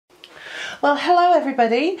Well, hello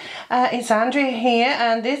everybody, it's Andrea here,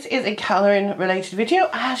 and this is a colouring related video,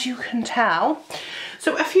 as you can tell.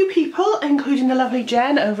 So a few people, including the lovely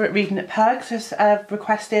Jen over at Reading at Pugs, have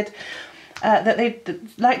requested that they'd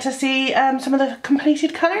like to see some of the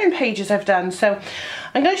completed colouring pages I've done. So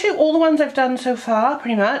I'm going to show you all the ones I've done so far,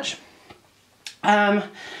 pretty much.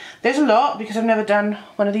 There's a lot because I've never done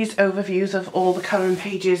one of these overviews of all the colouring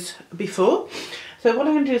pages before. So what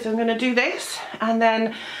I'm going to do is I'm going to do this, and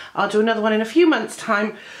then I'll do another one in a few months'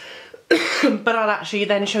 time, but I'll actually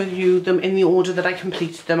then show you them in the order that I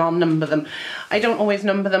completed them. I'll number them. I don't always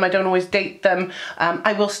number them, I don't always date them.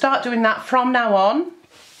 I will start doing that from now on.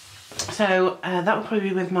 So that will probably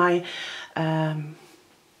be with my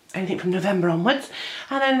anything from November onwards,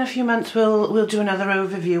 and then in a few months we'll do another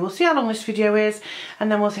overview. We'll see how long this video is,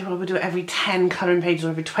 and then we'll see, well, we'll do it every 10 colouring pages or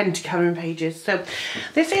every 20 colouring pages. So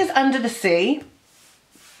this is Under the Sea.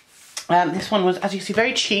 This one was, as you see,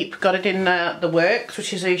 very cheap. Got it in The Works,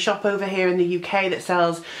 which is a shop over here in the UK that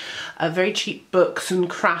sells very cheap books and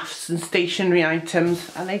crafts and stationery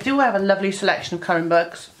items, and they do have a lovely selection of colouring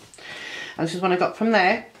books. And this is one I got from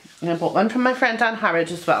there, and I bought one from my friend Dan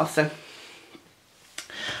Harrod as well. So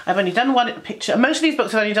I've only done one picture. Most of these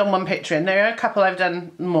books I've only done one picture in. There are a couple I've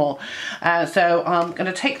done more. So I'm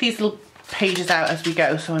going to take these little pages out as we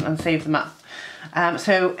go and save them up.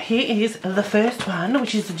 So here is the first one,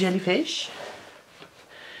 which is the jellyfish.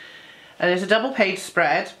 And it's a double page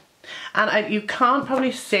spread. And you can't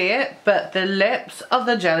probably see it, but the lips of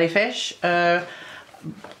the jellyfish are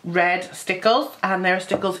red stickles, and there are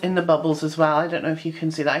stickles in the bubbles as well. I don't know if you can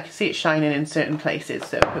see that. I can see it shining in certain places,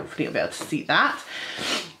 so hopefully you'll be able to see that.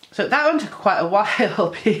 So that one took quite a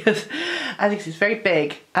while because I think it's very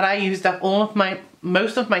big, and I used up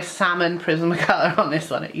most of my salmon Prismacolor on this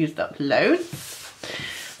one. It used up loads.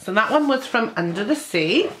 So that one was from Under the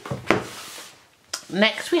Sea.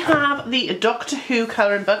 Next we have the Doctor Who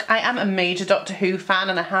colouring book. I am a major Doctor Who fan,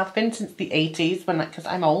 and I have been since the 80s, because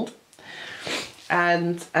I'm old.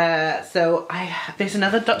 And so there's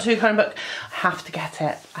another Doctor Who colouring book. I have to get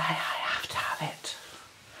it. I have to have it.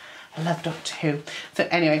 I love Doctor Who. So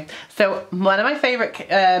anyway, so one of my favourite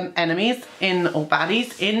enemies or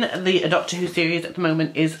baddies in the Doctor Who series at the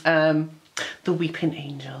moment is the Weeping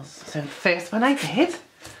Angels. So the first one I did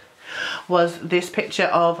was this picture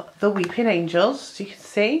of the Weeping Angels, as you can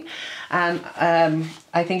see. And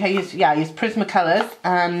I think I used Prismacolors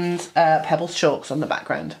and Pebbles chalks on the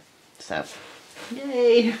background. So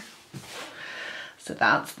yay! So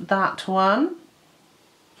that's that one.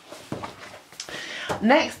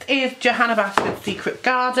 Next is Johanna Basford's Secret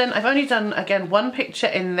Garden. I've only done, again, one picture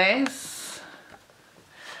in this,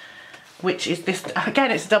 which is this, again,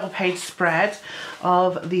 it's a double page spread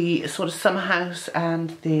of the sort of summer house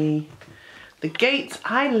and the gates.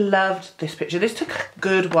 I loved this picture. This took a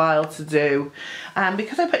good while to do,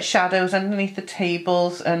 because I put shadows underneath the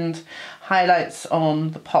tables and highlights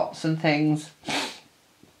on the pots and things.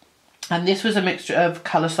 And this was a mixture of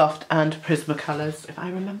Coloursoft and Prismacolors, if I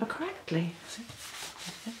remember correctly.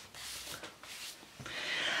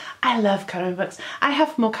 I love colouring books. I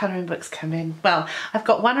have more colouring books coming. Well, I've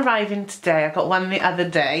got one arriving today. I got one the other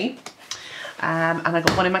day. And I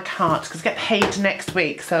got one in my cart because I get paid next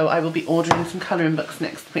week. So I will be ordering some colouring books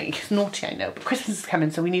next week. It's naughty, I know, but Christmas is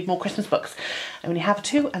coming, so we need more Christmas books. I only have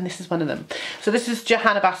two, and this is one of them. So this is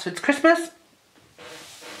Johanna Basford's Christmas.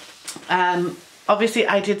 Obviously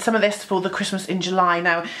I did some of this for the Christmas in July.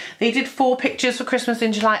 Now, they did 4 pictures for Christmas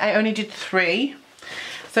in July. I only did 3.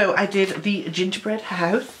 So I did the gingerbread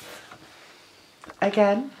house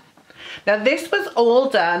again. Now this was all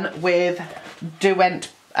done with Derwent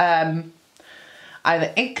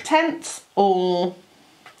either Inktense or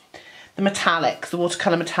the metallics, the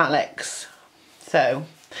watercolour metallics. So,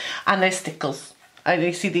 and there's stickles. And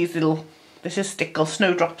you see these little, this is stickles,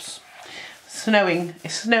 snowdrops. Snowing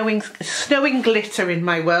glitter in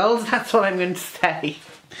my world, that's what I'm going to say.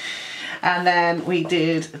 And then we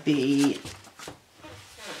did the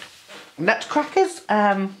nutcrackers.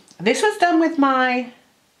 This was done with my,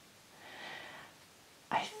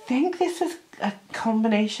 I think this was a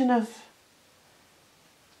combination of,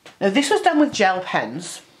 no, this was done with gel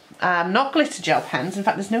pens, not glitter gel pens. In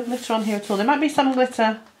fact, there's no glitter on here at all. There might be some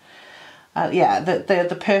glitter. Yeah,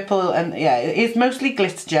 the purple, and yeah, it is mostly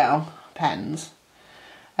glitter gel pens.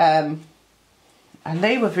 And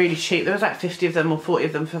they were really cheap. There was like 50 of them or 40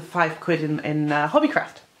 of them for £5 in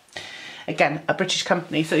Hobbycraft. Again, a British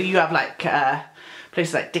company. So you have like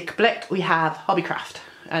places like Dick Blick. We have Hobbycraft,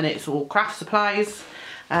 and it's all craft supplies.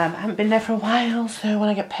 I haven't been there for a while, so when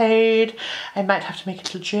I get paid I might have to make a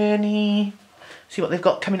little journey, see what they've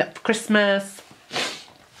got coming up for Christmas.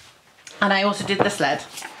 And I also did the sled.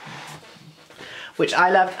 which I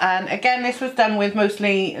loved. And again, this was done with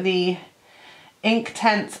mostly the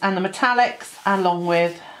Inktense and the metallics, along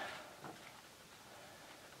with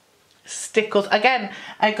stickles. Again,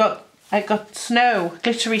 I got snow,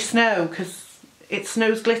 glittery snow, because it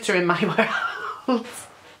snows glitter in my world.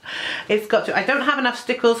 It's got to. I don't have enough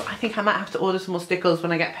stickles. I think I might have to order some more stickles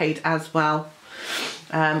when I get paid as well.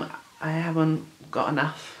 I haven't got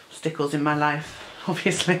enough stickles in my life,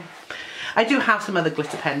 obviously. I do have some other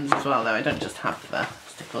glitter pens as well, though. I don't just have the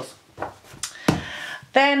stickles.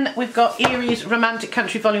 Then we've got Erie's Romantic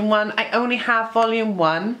Country Volume 1. I only have Volume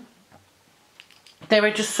 1. There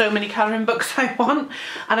are just so many colouring books I want,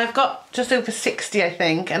 and I've got just over 60, I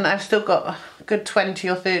think, and I've still got a good 20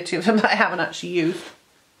 or 30 of them that I haven't actually used.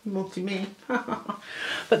 Mostly me.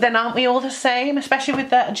 But then aren't we all the same, especially with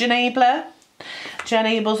that Genabler? Jen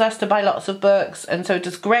enables us to buy lots of books, and so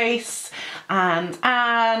does Grace and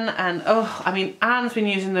Anne, and oh, I mean, Anne's been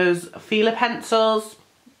using those feeler pencils,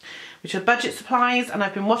 which are budget supplies, and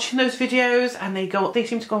I've been watching those videos, and they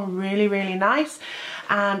seem to go on really, really nice.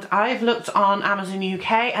 And I've looked on Amazon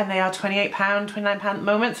UK, and they are £28, £29 at the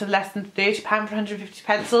moment, so less than £30 for 150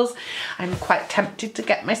 pencils. I'm quite tempted to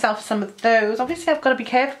get myself some of those. Obviously, I've got to be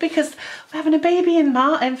careful because we're having a baby in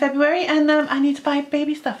February, and I need to buy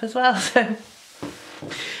baby stuff as well. So,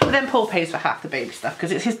 but then Paul pays for half the baby stuff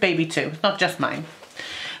because it's his baby too. It's not just mine.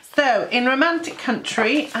 So in Romantic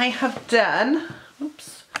Country, I have done,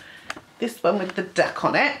 oops, this one with the duck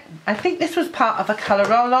on it. I think this was part of a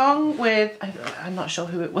colour along with, I'm not sure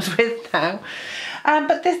who it was with now,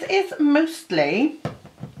 but this is mostly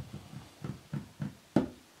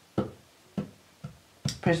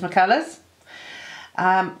Prismacolors,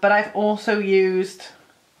 but I've also used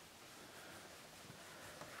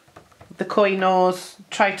the Koh-i-Noor's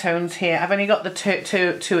Tritones here. I've only got the two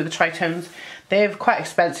of the Tritones. They're quite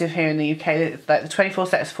expensive here in the UK. It's like the 24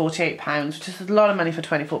 set is £48, which is a lot of money for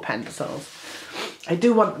 24 pencils. I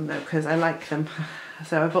do want them though because I like them.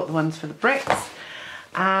 So I bought the ones for the bricks.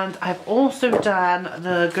 And I've also done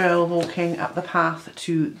the girl walking up the path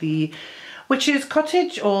to the witch's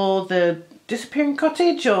cottage, or the disappearing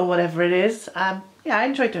cottage, or whatever it is. Yeah, I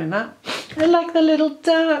enjoy doing that. I like the little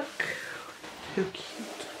duck. So cute.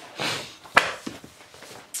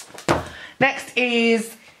 Next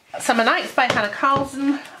is Summer Nights by Hannah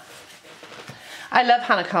Carlson. I love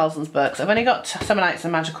Hannah Carlson's books. I've only got Summer Nights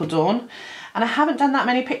and Magical Dawn, and I haven't done that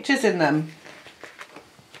many pictures in them.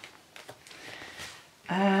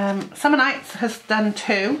 Summer Nights has done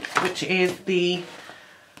 2, which is the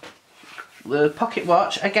pocket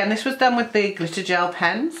watch. Again, this was done with the glitter gel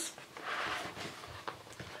pens.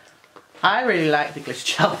 I really like the glitter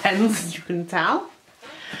gel pens, as you can tell.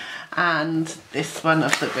 And this one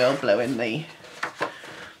of the girl blowing the,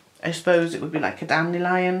 I suppose it would be like a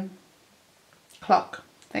dandelion clock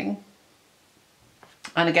thing.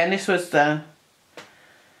 And again, this was the,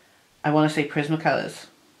 I want to say Prismacolors,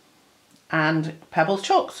 and Pebbles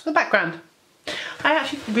chalks for the background. I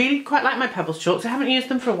actually really quite like my Pebbles chalks. I haven't used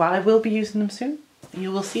them for a while. I will be using them soon.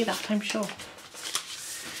 You will see that, I'm sure.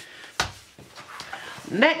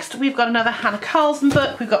 Next, we've got another Hannah Carlson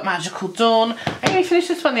book. We've got Magical Dawn. I only finished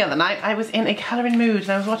this one the other night. I was in a colouring mood,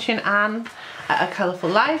 and I was watching Anne at A Colourful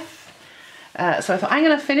Life. So I thought, I'm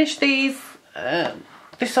going to finish these.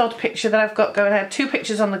 This old picture that I've got going. I had 2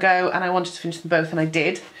 pictures on the go, and I wanted to finish them both, and I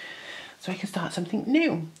did. So I can start something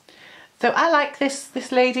new. So I like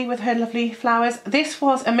this lady with her lovely flowers. This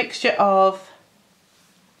was a mixture of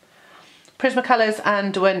Prismacolors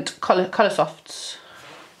and Derwent Colorsofts.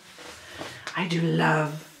 I do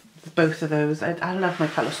love both of those. I love my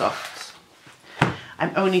Colorsofts.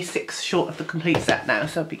 I'm only 6 short of the complete set now,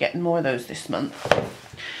 so I'll be getting more of those this month.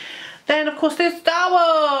 Then, of course, there's Star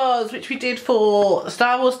Wars, which we did for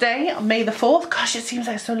Star Wars Day on May the 4th. Gosh, it seems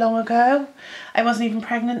like so long ago. I wasn't even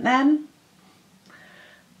pregnant then.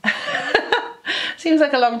 Seems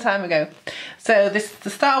like a long time ago. So this is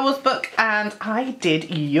the Star Wars book, and I did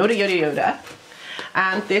Yoda, Yoda, Yoda.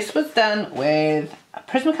 And this was done with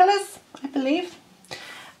Prismacolors, I believe,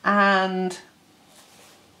 and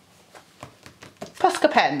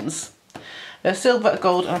Posca pens. A silver, a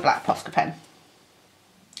gold, and a black Posca pen.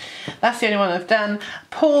 That's the only one I've done.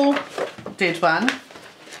 Paul did one.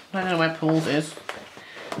 I don't know where Paul's is.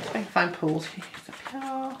 If I can find Paul's. He's up here.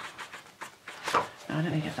 No, I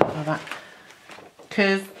don't think it's that far back.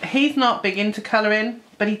 Because he's not big into colouring,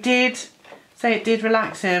 but he did say it did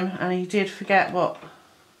relax him, and he did forget what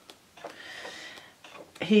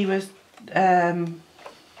he was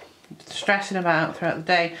stressing about throughout the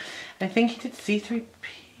day. And I think he did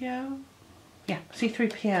C3PO. Yeah,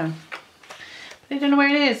 C3PO. But I don't know where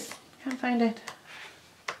it is. Can't find it.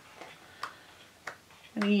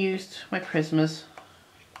 And he used my Prismas.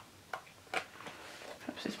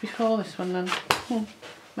 before this one then?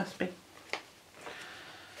 Must be.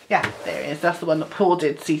 Yeah, there it is. That's the one that Paul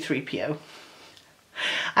did, C-3PO.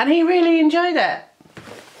 And he really enjoyed it.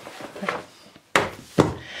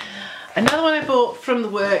 Another one I bought from the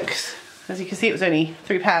works, as you can see it was only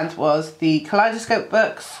 £3, was the Kaleidoscope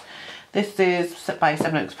books. This is by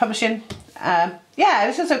Sevenoaks Publishing. Yeah,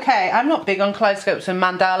 this is okay. I'm not big on kaleidoscopes and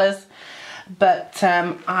mandalas, but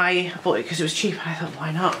I bought it because it was cheap and I thought,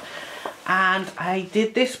 why not? And I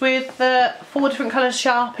did this with 4 different colours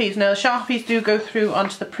Sharpies. Now the Sharpies do go through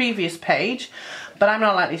onto the previous page, but I'm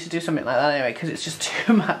not likely to do something like that anyway because it's just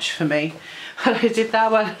too much for me. And I did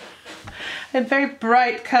that one in very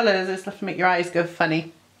bright colours. It's enough to make your eyes go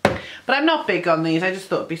funny. But I'm not big on these. I just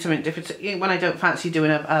thought it'd be something different when I don't fancy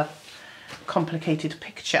doing a complicated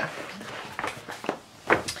picture.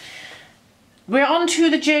 We're on to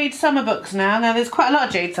the Jade Summer books now. Now there's quite a lot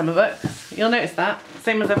of Jade Summer books. You'll notice that.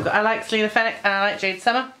 Same as I've got. I like Selina Fenwick and I like Jade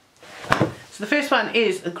Summer. So the first one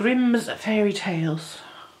is Grimm's Fairy Tales.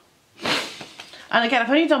 And again, I've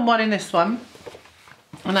only done one in this one.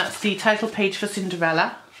 And that's the title page for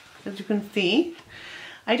Cinderella. As you can see.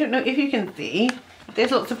 I don't know if you can see.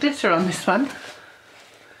 There's lots of glitter on this one.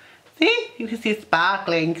 See? You can see it's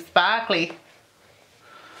sparkling, sparkly.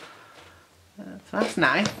 So that's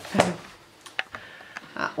nice.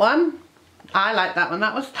 That one. I like that one.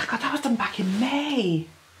 That was, God, that was done back in May.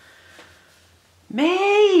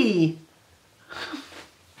 May!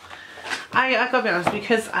 I gotta be honest,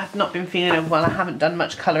 because I've not been feeling well, I haven't done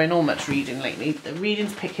much colouring or much reading lately. The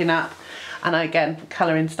reading's picking up, and again,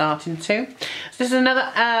 colouring starting too. So this is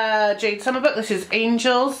another Jade Summer book. This is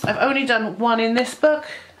Angels. I've only done one in this book.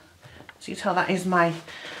 So you tell that is my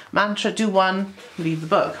mantra, do one, leave the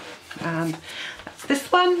book. And that's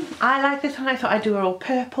this one. I like this one. I thought I'd do her all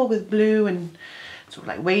purple with blue and sort of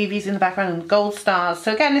like wavies in the background and gold stars.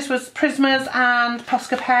 So again, this was Prismas and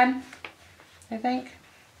Posca pen, I think.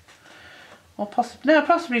 Or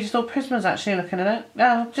possibly just all Prismas actually, looking at it.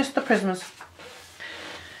 No, just the Prismas.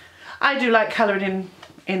 I do like colouring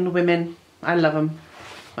in women. I love them.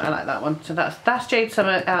 I like that one. So that's Jade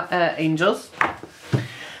Summer Angels.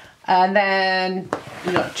 And then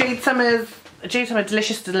we got Jade Summer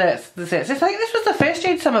Delicious Desserts. It's like this was the first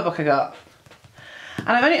Jade Summer book I got. And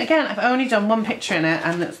I've only done one picture in it,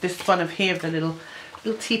 and it's this one of here of the little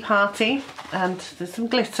tea party. And there's some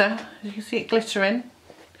glitter. You can see it glittering.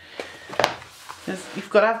 You've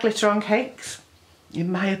got to have glitter on cakes,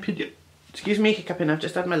 in my opinion. Excuse me, hiccuping, I've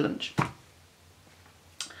just had my lunch.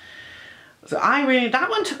 So that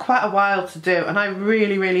one took quite a while to do, and I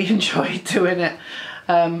really enjoyed doing it.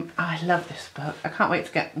 I love this book. I can't wait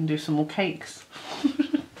to get and do some more cakes.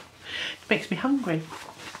 It makes me hungry.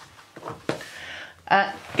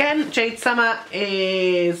 Again, Jade Summer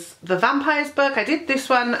is the Vampires book. I did this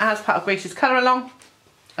one as part of Gracie's Colour Along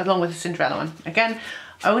with the Cinderella one. Again,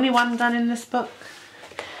 only one done in this book,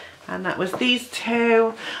 and that was these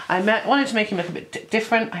two. I wanted to make him look a bit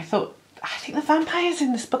different. I think the vampires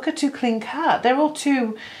in this book are too clean cut. They're all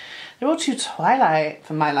too Twilight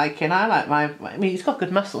for my liking. I mean, he's got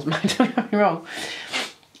good muscles, man, don't get me wrong.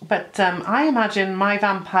 But I imagine my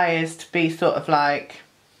vampires to be sort of like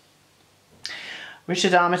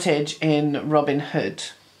Richard Armitage in Robin Hood.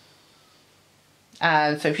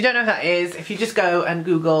 So if you don't know who that is, if you just go and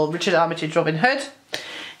Google Richard Armitage Robin Hood,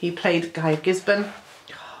 he played Guy of Gisborne.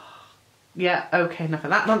 Yeah, okay, enough of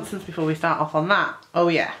that nonsense before we start off on that. Oh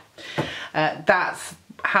yeah, that's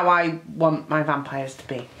how I want my vampires to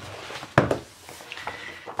be.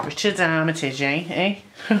 Richard Armitage, eh?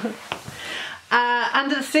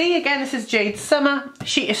 Under the Sea, again, this is Jade Summer.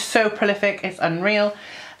 She is so prolific, it's unreal.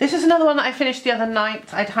 This is another one that I finished the other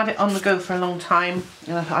night. I'd had it on the go for a long time,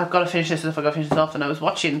 and I thought, I've got to finish this, and if I've got to finish this off, and I was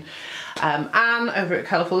watching Anne over at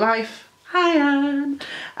Colourful Life. Hi Anne!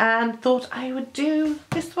 And thought I would do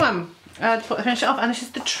this one to finish it off, and this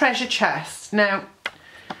is the Treasure Chest. Now,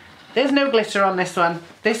 there's no glitter on this one.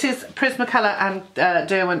 This is Prismacolor and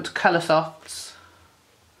Derwent Colour Softs.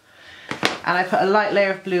 And I put a light layer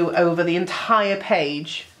of blue over the entire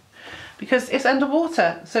page because it's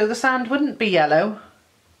underwater, so the sand wouldn't be yellow.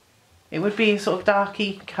 It would be sort of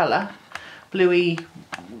darky colour, bluey,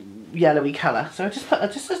 yellowy colour. So I just put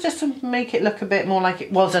just to make it look a bit more like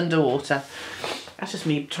it was underwater. That's just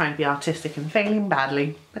me trying to be artistic and failing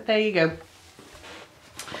badly, but there you go.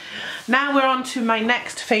 Now we're on to my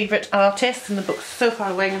next favourite artist, and the book's so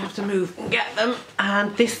far away I'm going to have to move and get them.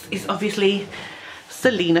 And this is obviously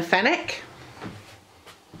Selina Fenwick.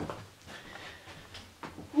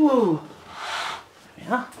 Ooh, there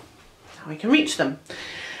we are. Now we can reach them.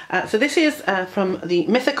 So this is from the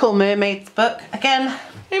Mythical Mermaids book. Again,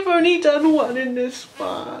 I've only done one in this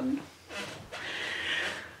one.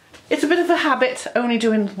 It's a bit of a habit only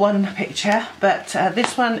doing one picture, but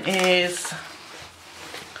this one is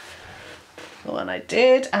the one I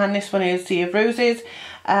did, and this one is Sea of Roses.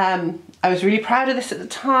 I was really proud of this at the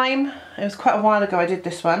time. It was quite a while ago I did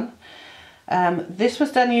this one. This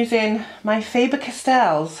was done using my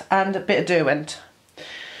Faber-Castells and a bit of Derwent,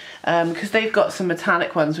 because they've got some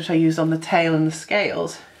metallic ones which I use on the tail and the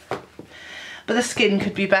scales. But the skin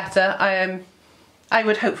could be better. I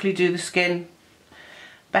would hopefully do the skin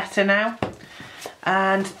better now.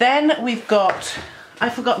 And then we've got,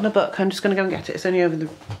 I've forgotten a book, I'm just going to go and get it, it's only over the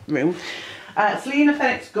room. Selina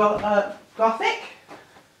Fenwick's Gothic.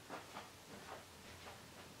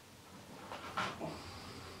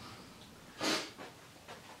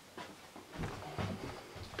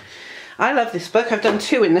 I love this book, I've done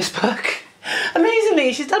 2 in this book.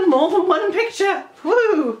 Amazingly, she's done more than 1 picture,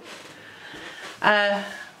 woo! So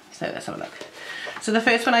let's have a look. So the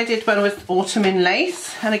first one I did was Autumn in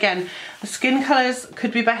Lace, and again, the skin colours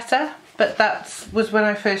could be better, but that was when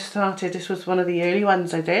I first started. This was one of the early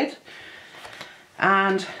ones I did.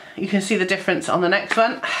 And you can see the difference on the next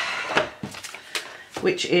one,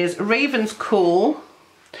 which is Raven's Call,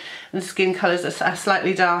 and the skin colours are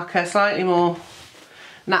slightly darker, slightly more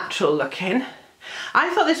natural looking.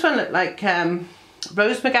 I thought this one looked like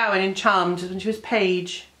Rose McGowan in Charmed when she was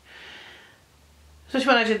Paige. Especially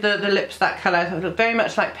when I did the lips that colour, I thought it looked very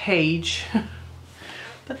much like Paige.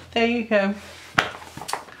 But there you go.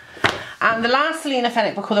 And the last Selina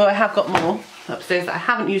Fenwick book, although I have got more upstairs that I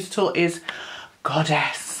haven't used at all, is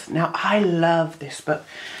Goddess. Now I love this book.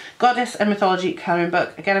 Goddess and Mythology colouring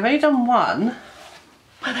book. Again, I've only done 1,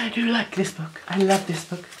 but I do like this book. I love this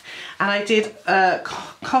book. And I did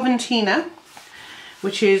Coventina,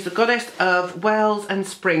 which is the goddess of wells and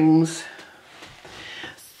springs.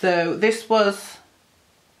 So this was,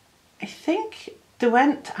 I think,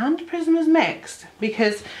 Derwent and Prisma's mixed,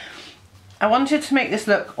 because I wanted to make this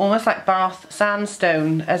look almost like Bath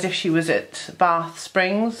sandstone, as if she was at Bath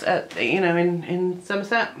Springs, you know, in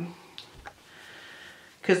Somerset.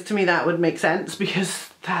 Because to me that would make sense, because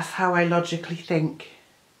that's how I logically think.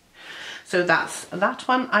 So that's that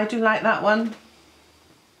one. I do like that one.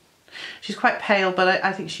 She's quite pale, but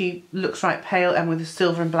I think she looks right pale, and with the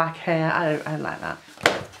silver and black hair. I like that.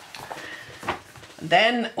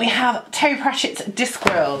 Then we have Terry Pratchett's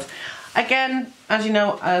Discworld. Again, as you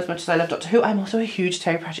know, as much as I love Doctor Who, I'm also a huge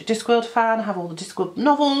Terry Pratchett Discworld fan. I have all the Discworld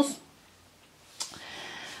novels.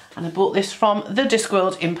 And I bought this from the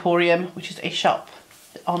Discworld Emporium, which is a shop,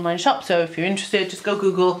 online shop. So if you're interested, just go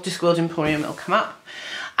Google Discworld Emporium, it'll come up.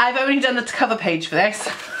 I've only done the cover page for this.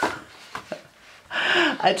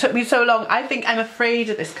 It took me so long. I think I'm afraid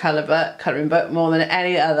of this colouring book more than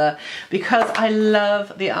any other, because I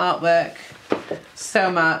love the artwork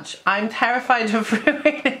so much. I'm terrified of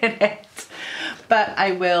ruining it, but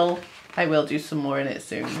I will do some more in it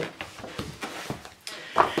soon.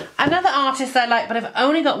 Another artist I like, but I've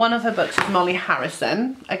only got 1 of her books, is Molly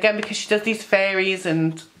Harrison. Again, because she does these fairies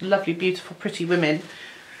and lovely, beautiful, pretty women.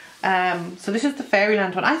 So this is the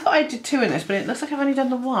Fairyland one. I thought I did 2 in this, but it looks like I've only done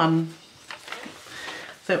the 1.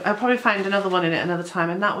 So I'll probably find another one in it another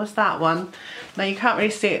time, and that was that one. Now you can't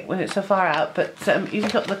really see it when it's so far out, but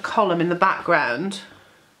you've got the column in the background.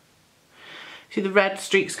 See the red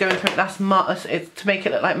streaks going through it? It's to make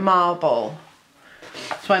it look like marble.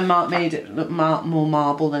 That's why Mark made it look more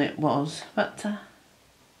marble than it was. But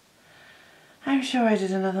I'm sure I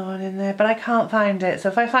did another one in there, but I can't find it. So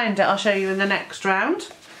if I find it, I'll show you in the next round.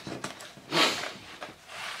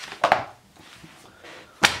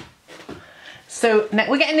 So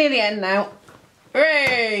we're getting near the end now.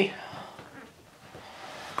 Hooray!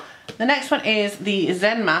 The next one is the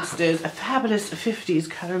Zen Masters, a fabulous 50s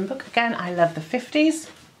colouring book. Again, I love the 50s.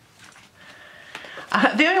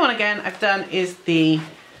 The only one again I've done is the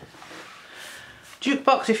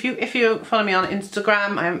jukebox. If you follow me on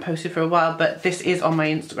Instagram, I haven't posted for a while, but this is on my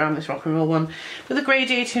Instagram, this rock and roll one, with a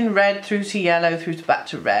gradiating red through to yellow, through to back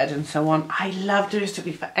to red, and so on. I loved doing this, took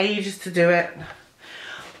me for ages to do it,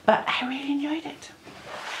 but I really enjoyed it.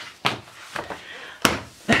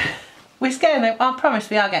 We're getting there. I promise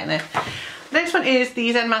we are getting there. The next one is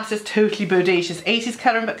the Zen Masters Totally Bodacious 80s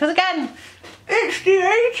colouring book, because again, it's the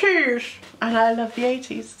 80s. And I love the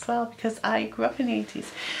 80s as well, because I grew up in the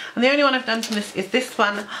 80s. And the only one I've done from this is this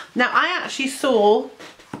one. Now, I actually saw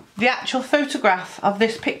the actual photograph of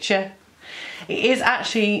this picture. It is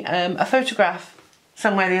actually a photograph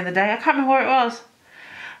somewhere the other day. I can't remember where it was.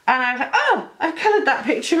 And I was like, oh, I've coloured that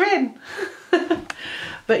picture in.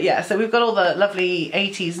 But yeah, so we've got all the lovely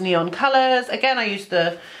 80s neon colours. Again, I used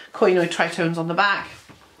the Koinoi tritones on the back.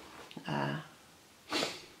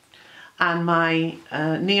 and my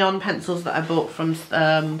neon pencils that I bought from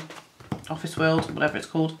Office World, whatever it's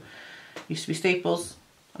called. Used to be Staples.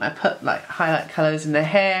 And I put like highlight colours in their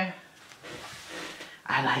hair.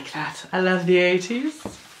 I like that. I love the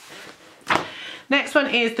 80s. Next one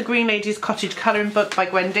is the Green Lady's Cottage Colouring Book by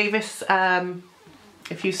Gwen Davis.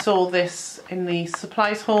 If you saw this in the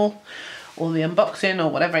supplies haul or the unboxing or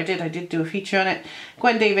whatever I did do a feature on it.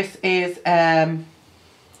 Gwen Davis is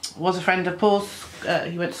was a friend of Paul's.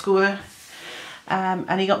 He went to school there.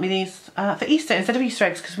 And he got me these for Easter instead of Easter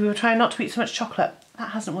eggs because we were trying not to eat so much chocolate.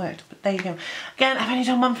 That hasn't worked, but there you go. Again, I've only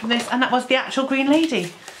done one from this, and that was the actual Green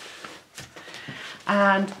Lady.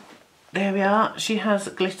 And there we are. She has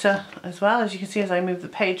glitter as well. As you can see, as I move the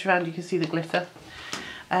page around, you can see the glitter.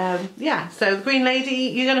 Yeah, so the Green Lady,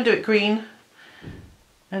 you're going to do it green.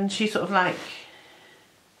 And she sort of like...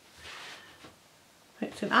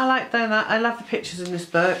 I like doing that. I love the pictures in this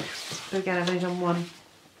book. But again, I've only done one.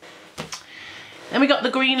 Then we got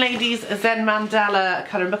the Green Lady's Zen Mandala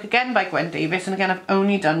colouring book, again by Gwen Davis, and again I've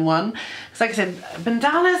only done one. Because like I said,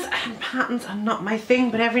 mandalas and patterns are not my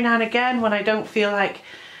thing, but every now and again when I don't feel like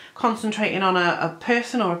concentrating on a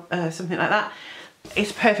person or something like that,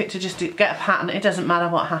 it's perfect to just get a pattern. It doesn't matter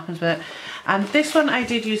what happens with it. And this one I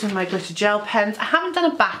did using my glitter gel pens. I haven't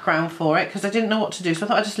done a background for it because I didn't know what to do, so I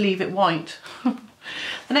thought I'd just leave it white.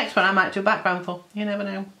 The next one I might do a background for, you never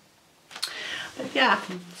know. But yeah,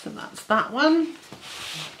 so that's that one.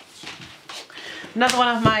 Another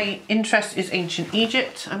one of my interests is Ancient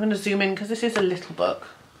Egypt. I'm going to zoom in because this is a little book.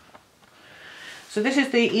 So this is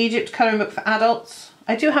the Egypt colouring book for adults.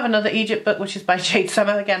 I do have another Egypt book which is by Jade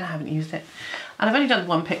Summer. Again, I haven't used it. And I've only done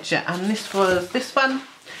one picture, and this was this one,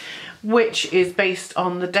 which is based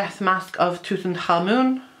on the death mask of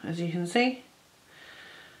Tutankhamun, as you can see.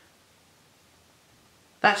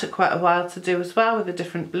 That took quite a while to do as well, with the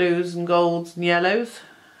different blues and golds and yellows.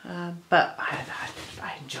 But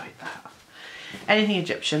I enjoyed that. Anything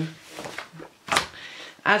Egyptian.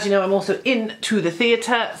 As you know, I'm also into the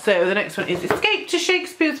theatre, so the next one is Escape to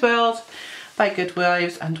Shakespeare's World by Good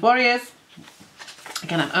Wives and Warriors.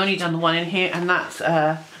 Again, I've only done the one in here, and that's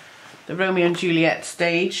the Romeo and Juliet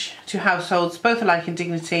stage. Two households, both alike in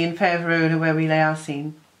dignity, in fair Verona, where we lay our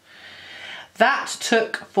scene. That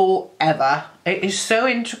took forever. It is so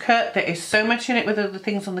intricate. There is so much in it with all the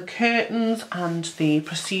things on the curtains and the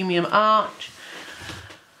proscenium arch.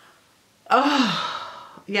 Oh,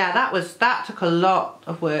 yeah, that took a lot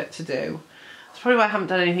of work to do. That's probably why I haven't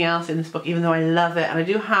done anything else in this book, even though I love it. And I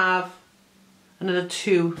do have another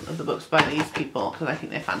 2 of the books by these people because I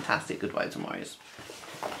think they're fantastic, Good Wives and Warriors.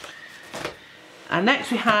 And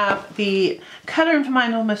next we have the Colouring for My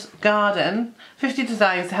Enormous Garden, 50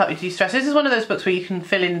 Designs to Help You De-Stress. This is one of those books where you can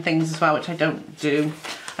fill in things as well, which I don't do.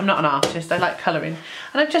 I'm not an artist, I like colouring.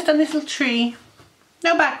 And I've just done this little tree.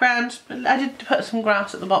 No background, but I did put some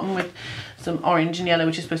grass at the bottom with some orange and yellow,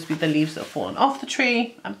 which is supposed to be the leaves that have fallen off the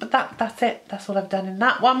tree. But that's it. That's all I've done in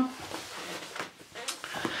that one.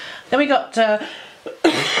 Then we got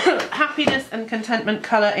Happiness and Contentment,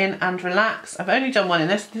 Colour in and Relax. I've only done one in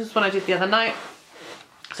this. This is one I did the other night.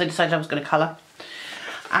 So I decided I was going to colour.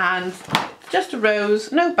 And just a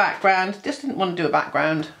rose, no background. Just didn't want to do a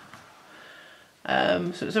background.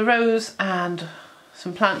 So it's a rose and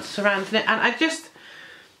some plants surrounding it. And I just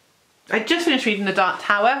finished reading The Dark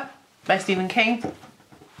Tower by Stephen King.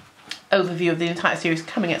 Overview of the entire series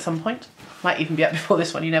coming at some point. Might even be up before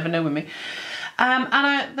this one, you never know with me.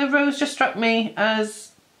 The rose just struck me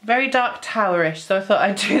as very Dark Tower-ish, so I thought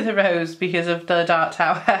I'd do the rose because of the Dark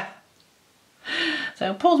Tower.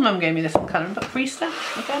 So Paul's mum gave me this colouring book for Easter,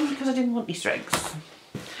 again, because I didn't want Easter eggs.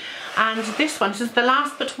 And this one, this is the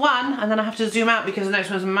last but one, and then I have to zoom out because the next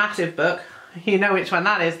one's a massive book. You know which one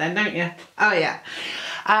that is then, don't you? Oh yeah.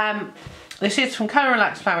 This is from Colour,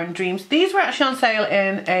 Relax, Flower and Dreams. These were actually on sale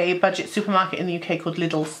in a budget supermarket in the UK called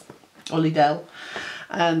Lidl's, or Lidl.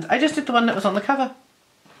 And I just did the one that was on the cover,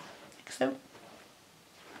 like so.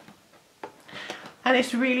 And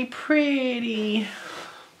it's really pretty.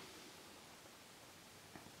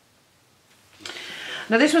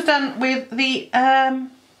 Now this was done with the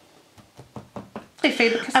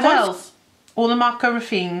Faber-Castells, or the Marco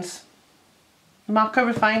Raffines. Marco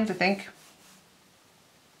Refines, I think.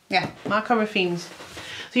 Yeah, Marco Raffines.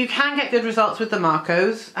 So you can get good results with the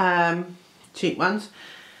Marcos, cheap ones.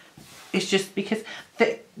 It's just because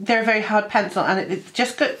they're a very hard pencil, and it's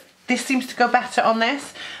just good. This seems to go better on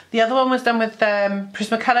this. The other one was done with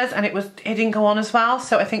Prismacolors, and it didn't go on as well.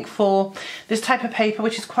 So I think for this type of paper,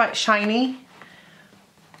 which is quite shiny,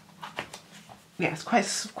 yeah, it's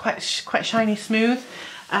quite shiny, smooth.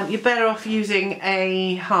 You're better off using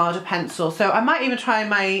a harder pencil. So I might even try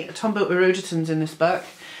my Tombow Eruditions in this book,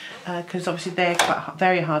 because obviously they're quite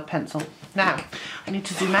very hard pencil. Now, I need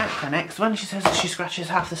to zoom out for the next one. She says that she scratches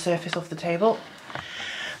half the surface off the table.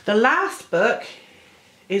 The last book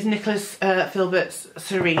is Nicholas Filbert's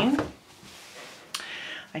Serene.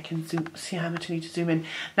 I can see how much I need to zoom in.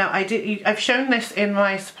 Now, I've shown this in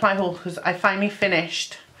my supply haul because I finally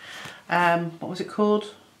finished, what was it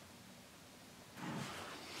called?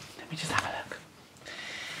 Let me just have a look.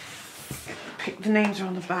 The names are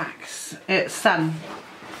on the backs. It's Sun.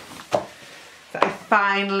 So I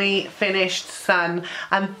finally finished Sun,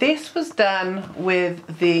 and this was done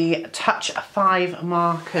with the Touch 5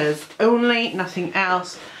 markers only, nothing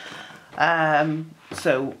else.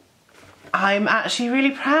 So I'm actually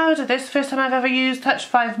really proud of this. First time I've ever used Touch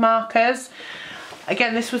 5 markers.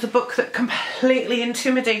 Again, this was a book that completely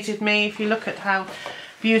intimidated me. If you look at how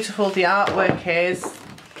beautiful the artwork is,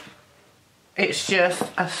 it's just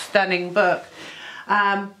a stunning book.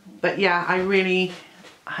 But yeah, I'm really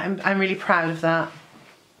proud of that.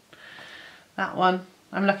 That one,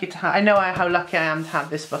 I'm lucky to have. I know how lucky I am to have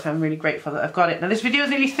this book. I'm really grateful that I've got it. Now this video is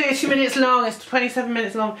nearly 30 minutes long. It's 27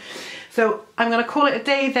 minutes long. So I'm going to call it a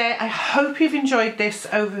day there. I hope you've enjoyed this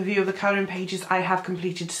overview of the colouring pages I have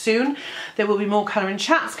completed soon. There will be more colouring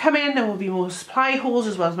chats coming. There will be more supply hauls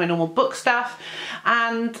as well as my normal book stuff.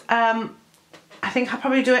 And I think I'll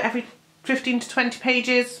probably do it every 15 to 20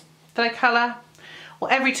 pages that I colour.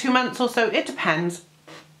 Or every 2 months or so. It depends.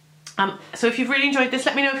 So if you've really enjoyed this,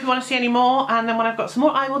 let me know if you want to see any more, and then when I've got some more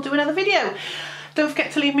I will do another video. Don't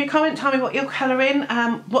forget to leave me a comment, tell me what you're colouring,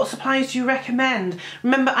 what supplies do you recommend.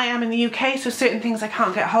 Remember, I am in the UK, so certain things I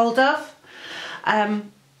can't get hold of.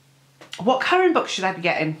 What colouring books should I be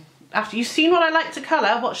getting? After you've seen what I like to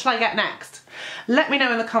colour, what shall I get next? Let me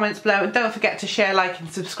know in the comments below, and don't forget to share, like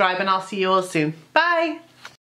and subscribe, and I'll see you all soon. Bye!